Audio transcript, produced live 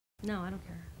No, I don't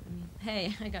care. I mean,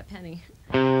 hey, I got Penny.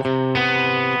 There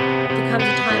comes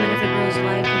a time in every girl's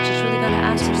life when she's really got to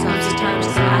ask herself. Sometimes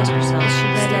she's got to ask herself, is she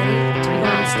steady? To be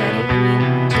not steady? I mean,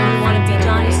 do you want to be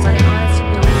Johnny? Steady, honest, you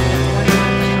know, one month, but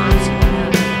honestly, you know,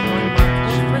 1 month.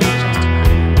 Well, first, just about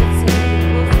it.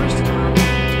 First of all,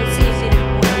 let's see if they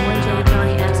one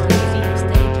Johnny asks them if he can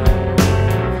stay Johnny.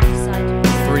 Decide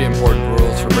to. 3 important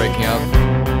rules for breaking up.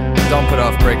 Don't put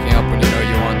off breaking up when you know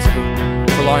you want to.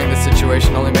 Prolonging the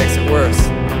situation only makes it worse.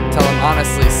 Tell them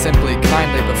honestly, simply,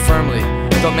 kindly, but firmly.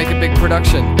 Don't make a big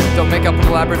production. Don't make up an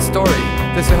elaborate story.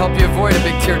 This will help you avoid a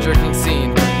big tear-jerking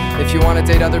scene. If you want to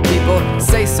date other people,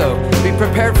 say so. Be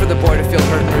prepared for the boy to feel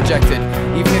hurt and rejected.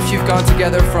 Even if you've gone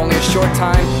together for only a short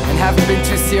time and haven't been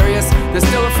too serious, there's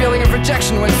still a feeling of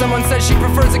rejection when someone says she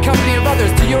prefers the company of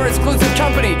others to your exclusive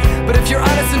company. But if you're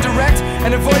honest and direct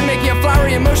and avoid making a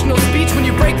flowery emotional speech when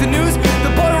you break the news,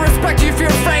 the boy will respect you for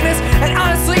your frankness, and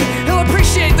honestly, he'll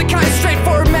appreciate the kind,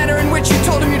 straightforward manner in which you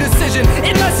told him your decision.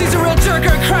 Unless he's a real jerk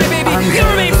or a crybaby, you'll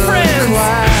remain friends.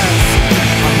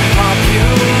 I'm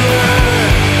popular.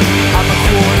 I'm a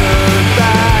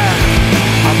quarterback.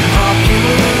 I'm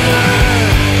popular.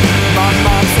 My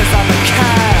mom says I'm a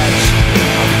catch.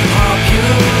 I'm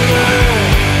popular.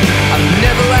 I'm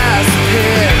never last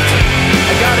picked.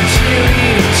 I got a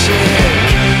cheerleading chick.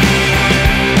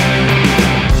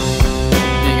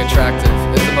 Being attractive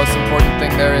is the most important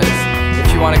thing there is.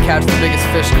 If you want to catch the biggest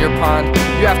fish in your pond,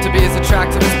 you have to be as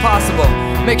attractive as possible.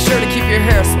 Make sure to keep your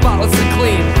hair spotless and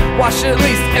clean. Wash it at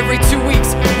least every 2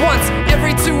 weeks. Once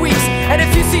every 2 weeks. And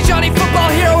if you see Johnny Football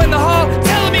Hero in the hall,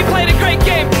 tell him he played a great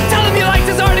game. Tell him you liked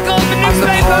his article in the I'm the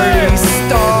newspaper. party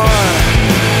star.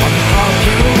 I'm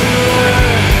popular.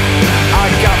 I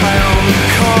got my own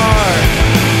car.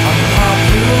 I'm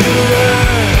popular.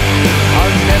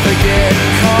 I'll never get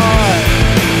caught.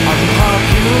 I'm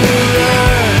popular.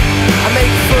 I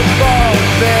make football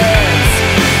bets.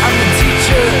 I'm the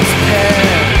teacher's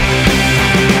pet.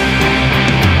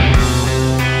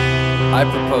 I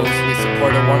propose we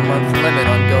support a 1-month limit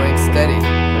on going steady.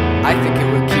 I think it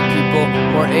would keep people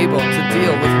more able to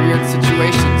deal with weird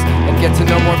situations and get to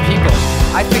know more people.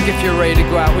 I think if you're ready to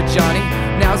go out with Johnny,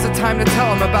 now's the time to tell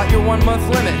him about your 1-month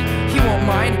limit. He won't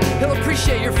mind, he'll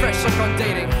appreciate your fresh look on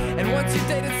dating. And once you've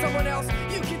dated someone else,